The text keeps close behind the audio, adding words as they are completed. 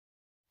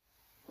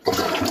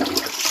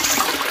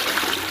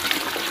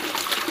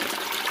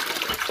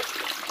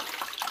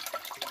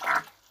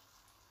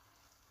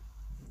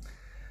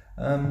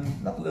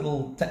Another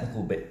little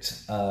technical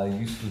bit,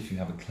 useful if you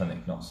have a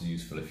clinic, not so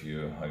useful if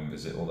you're a home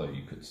visit, although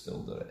you could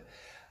still do it.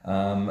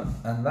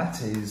 And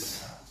that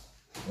is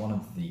one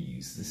of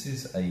these. This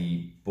is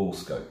a bore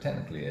scope.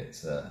 Technically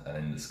it's an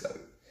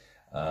endoscope.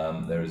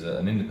 There is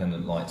an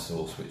independent light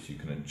source which you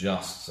can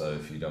adjust, so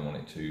if you don't want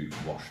it too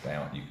washed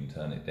out you can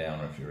turn it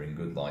down, or if you're in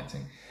good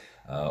lighting,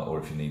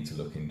 or if you need to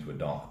look into a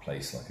dark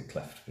place like a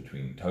cleft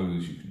between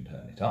toes, you can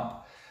turn it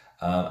up.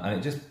 And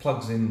it just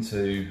plugs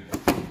into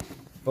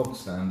bog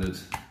standard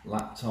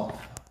laptop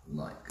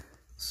like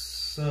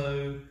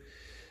so.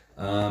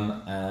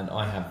 And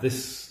I have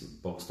this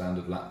bog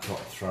standard laptop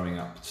throwing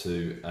up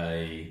to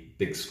a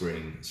big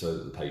screen so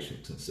that the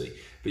patient can see.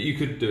 But you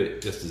could do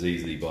it just as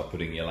easily by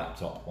putting your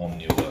laptop on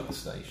your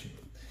workstation.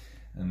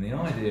 And the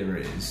idea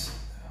is,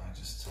 I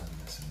just turn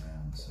this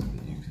around so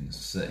that you can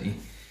see,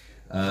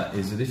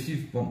 is that if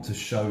you want to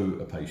show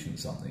a patient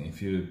something,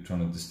 if you're trying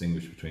to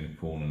distinguish between a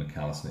corn and a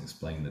callus and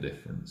explain the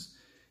difference,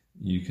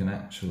 you can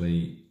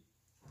actually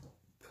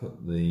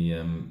put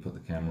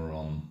the camera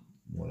on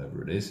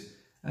whatever it is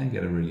and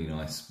get a really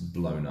nice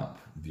blown up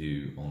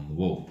view on the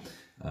wall.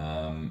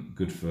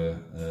 Good for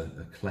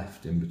a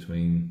cleft in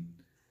between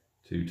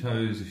two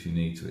toes if you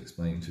need to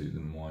explain to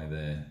them why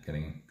they're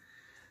getting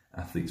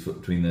athlete's foot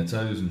between their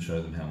toes and show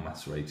them how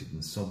macerated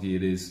and soggy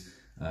it is.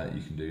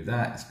 You can do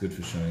that. It's good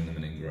for showing them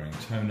an ingrowing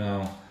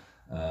toenail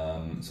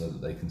so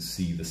that they can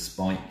see the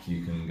spike.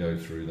 You can go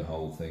through the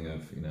whole thing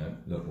of, you know,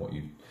 look,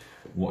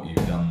 what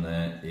you've done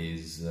there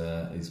is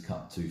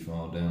cut too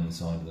far down the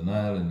side of the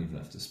nail and you've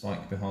left a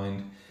spike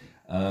behind.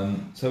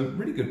 So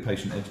really good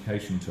patient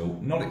education tool,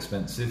 not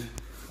expensive.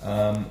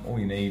 All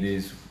you need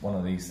is one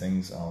of these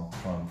things. I'll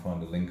try and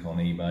find a link on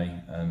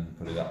eBay and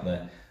put it up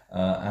there,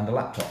 and a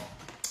laptop,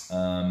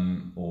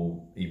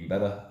 or even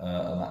better,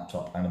 a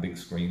laptop and a big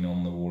screen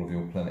on the wall of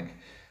your clinic.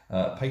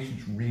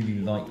 Patients really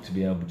like to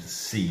be able to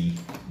see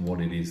what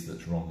it is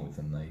that's wrong with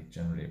them. They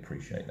generally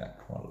appreciate that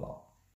quite a lot.